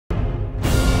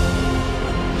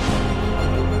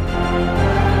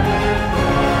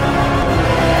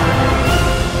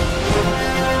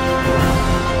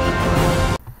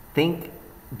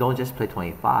don't just play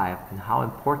 25, and how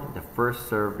important the first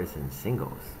serve is in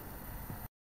singles.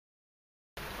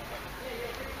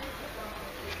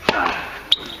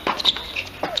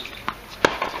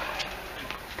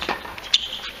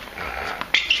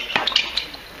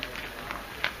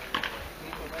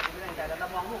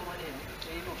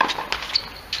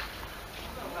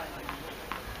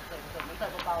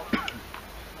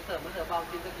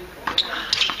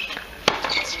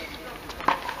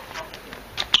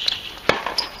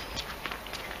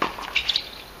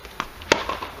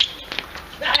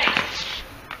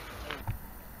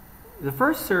 The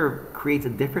first serve creates a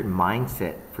different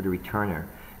mindset for the returner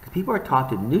because people are taught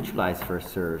to neutralize first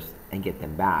serves and get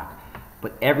them back,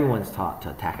 but everyone's taught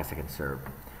to attack a second serve,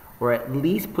 or at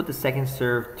least put the second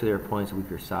serve to their opponent's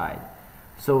weaker side.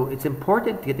 So it's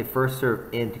important to get the first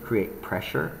serve in to create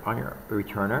pressure on your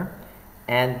returner,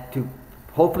 and to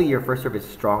hopefully your first serve is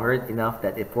stronger enough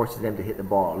that it forces them to hit the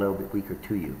ball a little bit weaker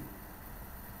to you.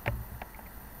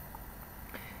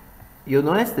 You'll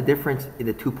notice the difference in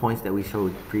the 2 points that we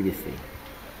showed previously.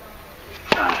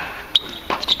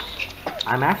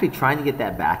 I'm actually trying to get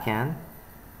that backhand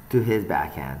to his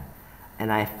backhand,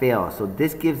 and I fail. So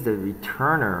this gives the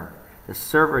returner, the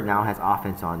server now has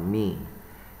offense on me.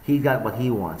 He got what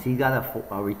he wants. He got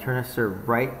a returner serve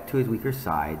right to his weaker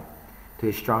side, to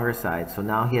his stronger side. So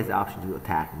now he has the option to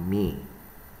attack me.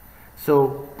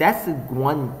 So that's the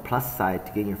one plus side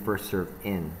to getting your first serve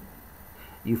in.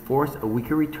 You force a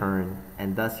weaker return,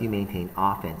 and thus you maintain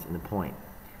offense in the point.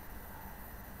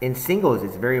 In singles,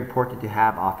 it's very important to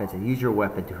have offense and use your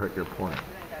weapon to hurt your opponent.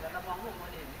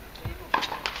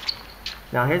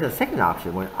 Now here's a second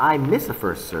option when I miss a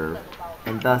first serve,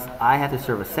 and thus I have to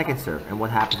serve a second serve, and what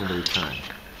happens in the return?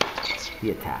 He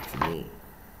attacks me.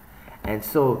 And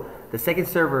so the second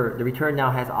server, the return now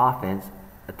has offense,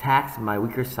 attacks my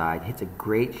weaker side, hits a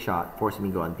great shot, forcing me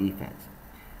to go on defense.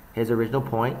 Here's the original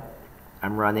point.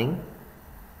 I'm running,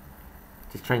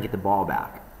 just trying to get the ball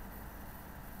back.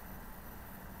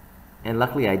 And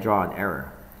luckily I draw an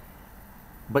error.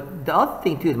 But the other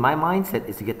thing too is my mindset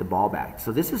is to get the ball back.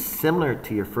 So this is similar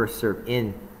to your first serve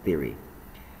in theory.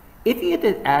 If you get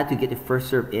to add to get the first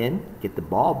serve in, get the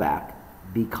ball back,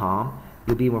 be calm,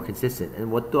 you'll be more consistent.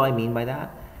 And what do I mean by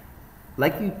that?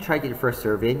 Like you try to get your first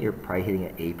serve in, you're probably hitting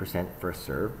an 80% first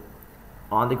serve.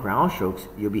 On the ground strokes,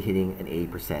 you'll be hitting an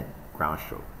 80% ground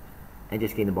stroke. And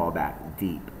just getting the ball back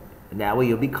deep. And that way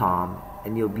you'll be calm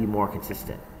and you'll be more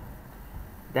consistent.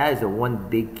 That is the one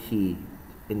big key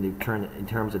in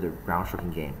terms of the ground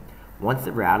stroking game. Once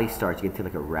the rally starts, you get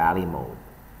into like a rally mode.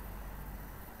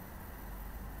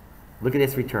 Look at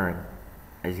this return.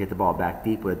 I just get the ball back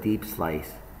deep with a deep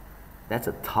slice. That's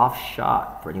a tough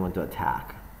shot for anyone to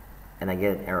attack. And I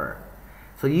get an error.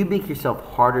 So you make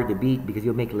yourself harder to beat because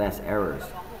you'll make less errors.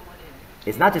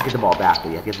 It's not just get the ball back, but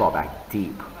you have to get the ball back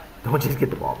deep. Don't just get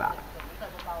the ball back.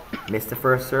 Miss the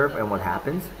first serve, and what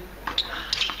happens?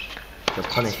 They'll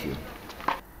punish you.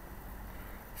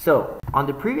 So, on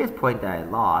the previous point that I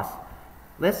lost,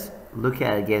 let's look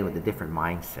at it again with a different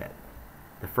mindset.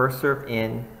 The first serve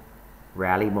in,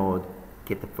 rally mode,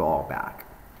 get the ball back.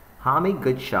 How many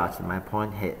good shots did my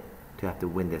opponent hit to have to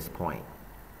win this point?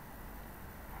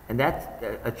 And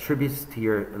that attributes to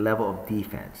your level of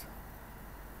defense.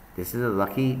 This is a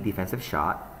lucky defensive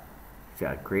shot. He's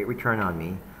got a great return on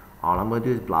me. All I'm going to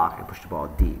do is block and push the ball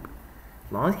deep.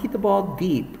 As long as you keep the ball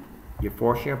deep, you're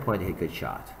forcing your opponent to hit good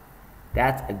shots.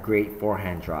 That's a great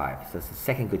forehand drive. So that's the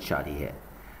second good shot he hit.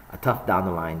 A tough down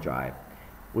the line drive,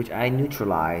 which I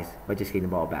neutralize by just getting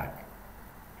the ball back.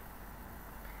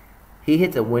 He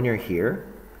hits a winner here,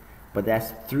 but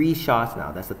that's 3 shots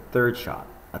now. That's the third shot.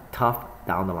 A tough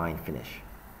down the line finish.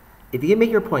 If you can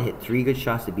make your opponent hit 3 good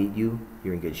shots to beat you,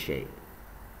 you're in good shape.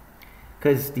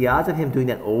 Because the odds of him doing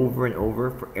that over and over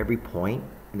for every point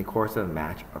in the course of a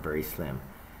match are very slim.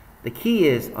 The key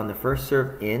is on the first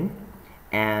serve in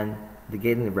and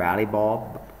getting the rally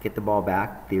ball, get the ball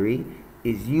back theory,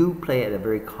 is you play at a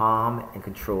very calm and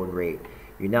controlled rate.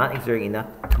 You're not exerting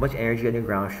too much energy on your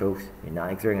ground strokes. You're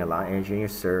not exerting a lot of energy on your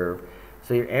serve.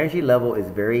 So your energy level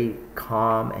is very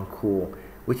calm and cool,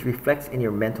 which reflects in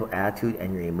your mental attitude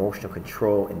and your emotional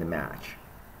control in the match.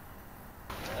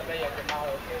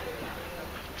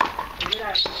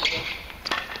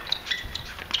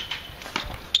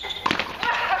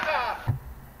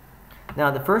 Now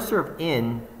the first serve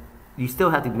in, you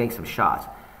still have to make some shots.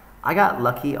 I got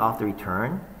lucky off the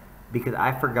return because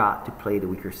I forgot to play the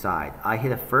weaker side. I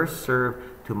hit a first serve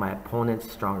to my opponent's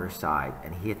stronger side,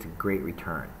 and he hits a great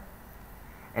return.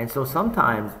 And so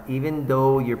sometimes, even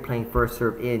though you're playing first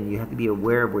serve in, you have to be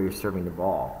aware of where you're serving the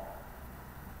ball.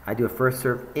 I do a first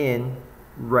serve in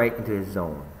right into his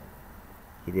zone.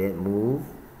 He didn't move,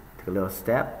 took a little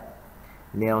step,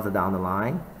 nails it down the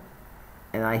line,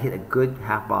 and I hit a good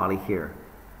half volley here.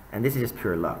 And this is just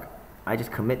pure luck. I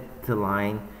just commit to the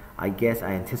line. I guess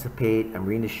I anticipate, I'm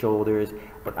reading the shoulders,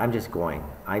 but I'm just going.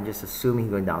 I'm just assuming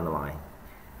he's going down the line.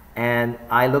 And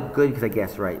I look good because I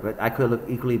guessed right, but I could have looked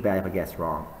equally bad if I guessed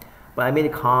wrong. But I made a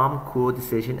calm, cool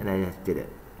decision, and I just did it.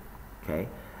 Okay?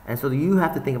 And so you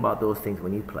have to think about those things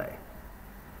when you play.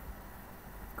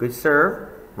 Good serve,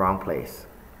 wrong place.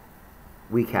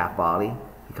 Weak half volley.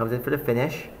 He comes in for the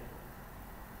finish.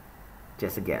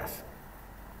 Just a guess.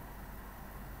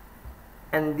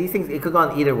 And these things, it could go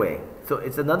on either way. So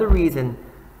it's another reason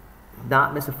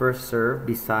not miss a first serve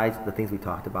besides the things we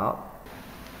talked about.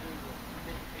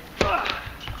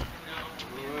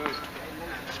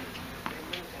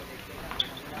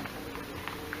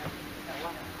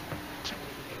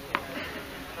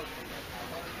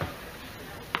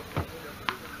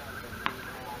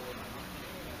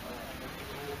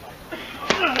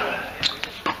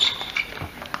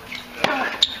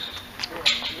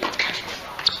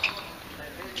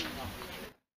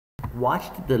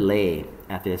 Watch the delay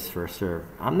after this first serve.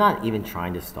 I'm not even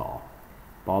trying to stall.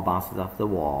 Ball bounces off the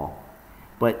wall.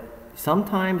 But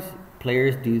sometimes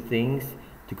players do things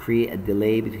to create a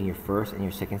delay between your first and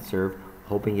your second serve,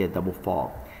 hoping you get a double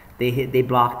fault. They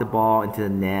block the ball into the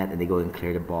net and they go and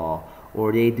clear the ball.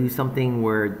 Or they do something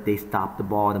where they stop the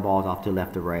ball and the ball is off to the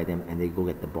left or right and they go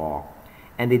get the ball.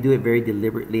 And they do it very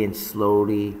deliberately and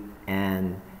slowly,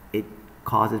 and it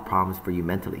causes problems for you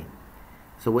mentally.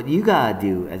 So what you gotta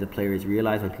do as a player is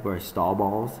realize when people are stall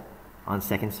balls on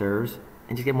second serves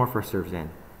and just get more first serves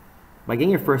in. By getting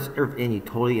your first serve in, you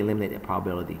totally eliminate that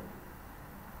probability.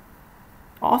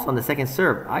 Also on the second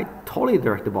serve, I totally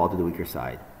direct the ball to the weaker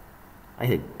side. I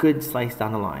hit a good slice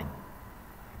down the line.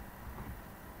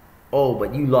 Oh,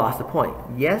 but you lost a point.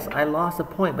 Yes, I lost a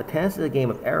point, but tennis is a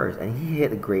game of errors, and he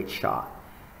hit a great shot.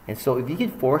 And so if you can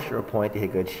force your opponent to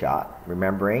hit a good shot,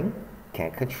 remembering,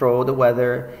 can't control the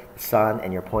weather, the sun,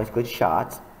 and your opponent's good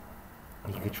shots.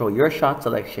 You can control your shot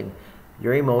selection,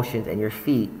 your emotions, and your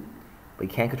feet, but you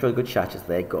can't control the good shots, just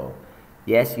let it go.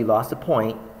 Yes, you lost a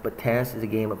point, but tennis is a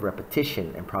game of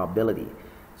repetition and probability.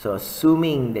 So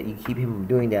assuming that you keep him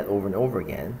doing that over and over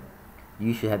again,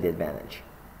 you should have the advantage.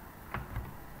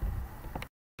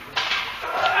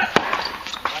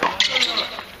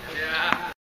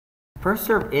 First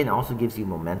serve in also gives you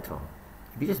momentum.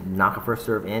 If you just knock a first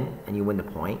serve in and you win the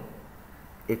point,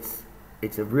 it's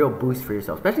a real boost for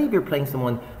yourself, especially if you're playing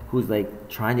someone who's like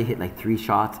trying to hit like 3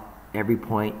 shots every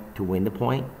point to win the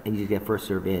point, and you just get first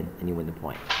serve in and you win the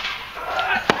point.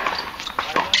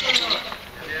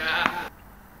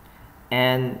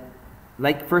 And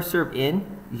like first serve in,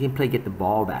 you can play get the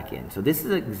ball back in. So this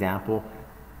is an example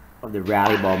of the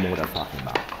rally ball mode I was talking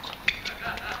about.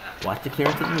 Watch the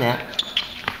clearance of the net.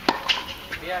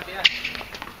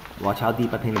 Watch how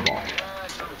deep I ping the ball.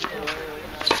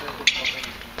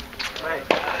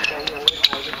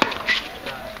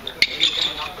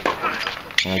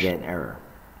 And I get an error.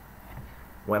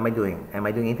 What am I doing? Am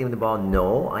I doing anything with the ball?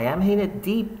 No. I am hitting it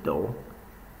deep though.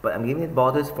 But I'm giving the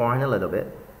ball to his forehand a little bit.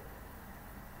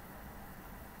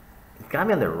 It's got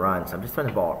me on the run, so I'm just throwing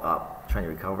the ball up, trying to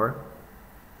recover.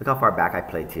 Look how far back I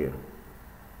play too.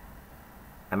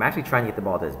 I'm actually trying to get the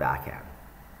ball to his backhand.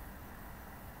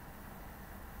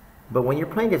 But when you're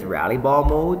playing this rally ball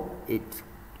mode,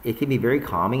 it can be very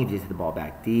calming if you just hit the ball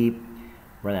back deep,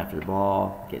 run after the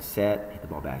ball, get set, hit the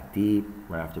ball back deep,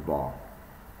 run after the ball.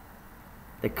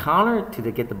 The counter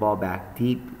to get the ball back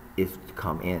deep is to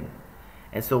come in.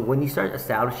 And so when you start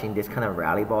establishing this kind of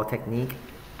rally ball technique,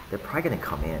 they're probably going to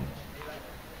come in.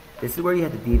 This is where you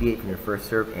have to deviate from your first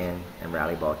serve in and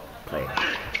rally ball play.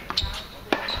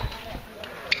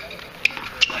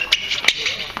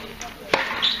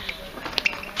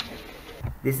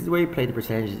 This is where you play the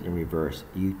percentages in reverse.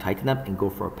 You tighten up and go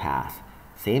for a pass.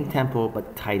 Same tempo,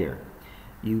 but tighter.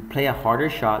 You play a harder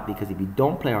shot because if you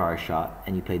don't play a harder shot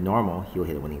and you play normal, he'll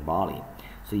hit a winning volley.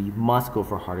 So you must go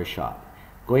for a harder shot.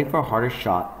 Going for a harder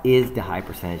shot is the high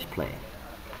percentage play.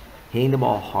 Hitting the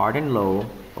ball hard and low,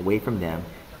 away from them,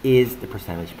 is the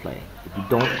percentage play. If you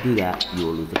don't do that, you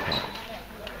will lose the point.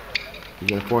 You're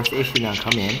going to force the issue now,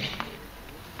 come in.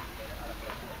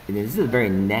 And this is the very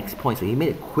next point, so he made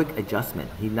a quick adjustment.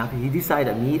 He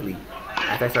decided immediately,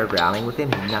 after I started rallying with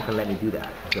him, he's not going to let me do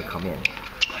that. He's going to come in.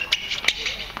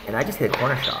 And I just hit a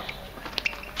corner shot.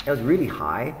 It was really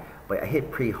high, but I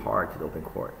hit pretty hard to the open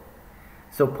court.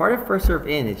 So part of first serve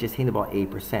in is just hitting the ball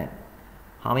 8%.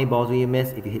 How many balls will you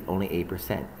miss if you hit only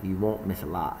 8%? You won't miss a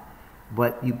lot.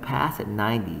 But you pass at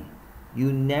 90.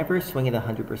 You never swing at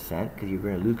 100% because you're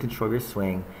going to lose control of your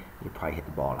swing. You probably hit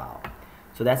the ball out.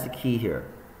 So So that's the key here.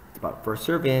 It's about first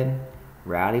serve in,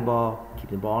 rally ball,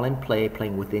 keep the ball in play,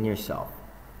 playing within yourself.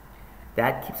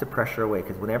 That keeps the pressure away,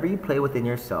 because whenever you play within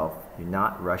yourself, you're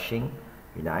not rushing,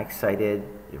 you're not excited,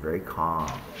 you're very calm.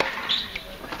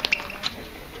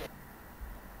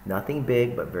 Nothing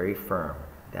big, but very firm.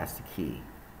 That's the key.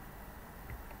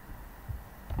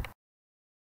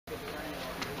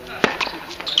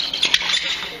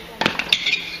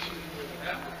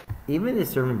 Even the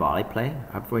serve and volley play,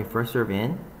 I'm going first serve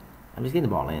in, I'm just getting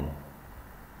the ball in.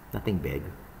 Nothing big.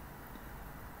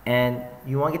 And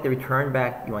you want to get the return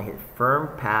back, you want to hit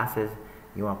firm passes,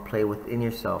 you want to play within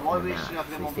yourself in the match, so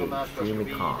you stay extremely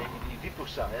calm.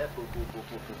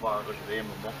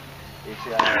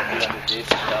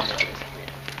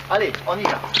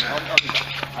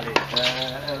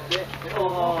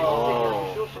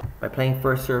 By playing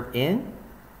first serve in,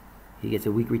 he gets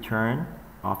a weak return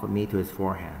off of me to his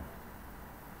forehand.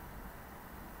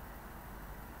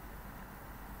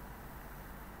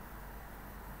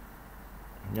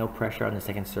 No pressure on the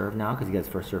second serve now because he gets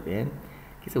first serve in.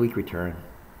 Gets a weak return.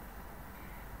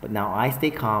 But now I stay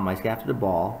calm, I stay after the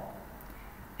ball,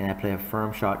 and I play a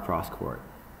firm shot cross court.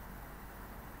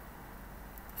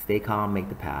 Stay calm, make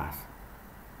the pass.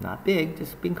 Not big,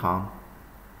 just being calm.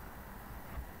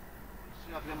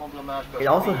 It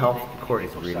also helps the court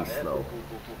is really slow.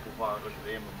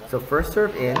 So first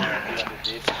serve in,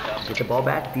 get the ball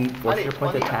back deep, force your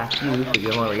opponent to attack you because you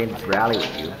don't want to just rally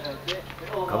with you.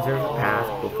 Comes here with a pass,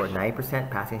 go for a 90%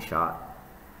 passing shot.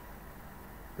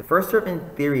 The first serve in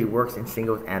theory works in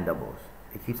singles and doubles.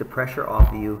 It keeps the pressure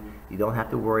off of you. You don't have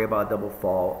to worry about double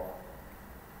fault.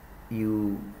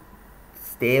 You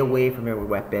stay away from your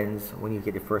weapons when you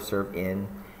get the first serve in.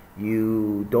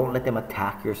 You don't let them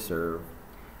attack your serve.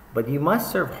 But you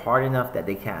must serve hard enough that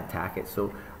they can't attack it.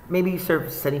 So maybe you serve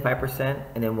 75%,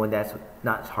 and then when that's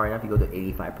not hard enough, you go to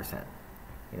 85%.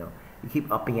 You know, you keep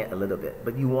upping it a little bit,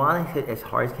 but you want to hit as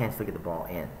hard as you can to get the ball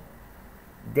in.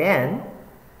 Then,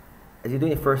 as you're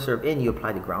doing the first serve in, you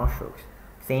apply the ground strokes.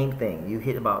 Same thing. You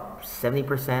hit about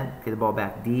 70%, get the ball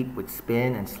back deep with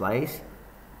spin and slice,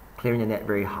 clearing the net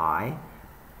very high.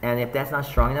 And if that's not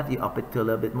strong enough, you up it to a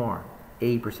little bit more,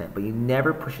 80%. But you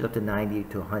never push it up to 90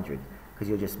 to 100. Because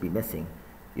you'll just be missing.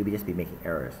 You'll just be making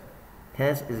errors.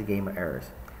 Tennis is a game of errors.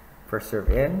 First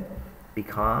serve in, be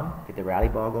calm, get the rally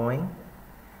ball going.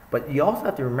 But you also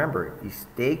have to remember, you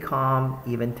stay calm,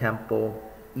 even tempo,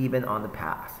 even on the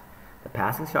pass. The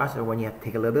passing shots are when you have to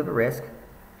take a little bit of a risk.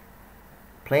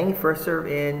 Playing first serve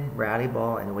in, rally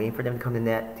ball, and waiting for them to come to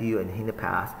net to you and hitting the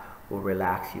pass will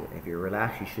relax you. And if you're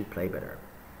relaxed, you should play better.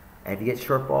 And if you get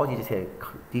short balls, you just hit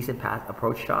a decent pass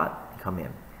approach shot and come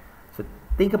in. So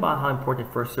think about how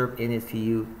important first serve in is to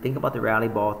you. Think about the rally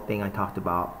ball thing I talked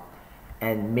about.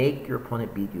 And make your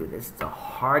opponent beat you. This is the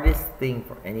hardest thing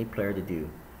for any player to do,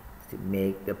 is to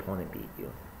make the opponent beat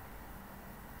you.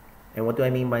 And what do I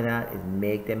mean by that? Is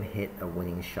make them hit a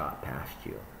winning shot past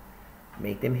you.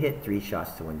 Make them hit 3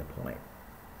 shots to win the point.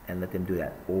 And let them do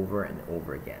that over and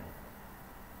over again.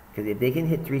 Because if they can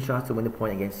hit 3 shots to win the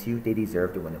point against you, they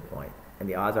deserve to win the point. And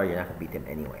the odds are you're not going to beat them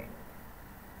anyway.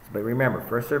 But remember,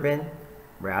 first serve in,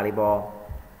 rally ball,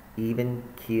 even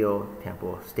keel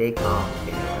tempo, stay calm,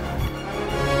 stay relaxed.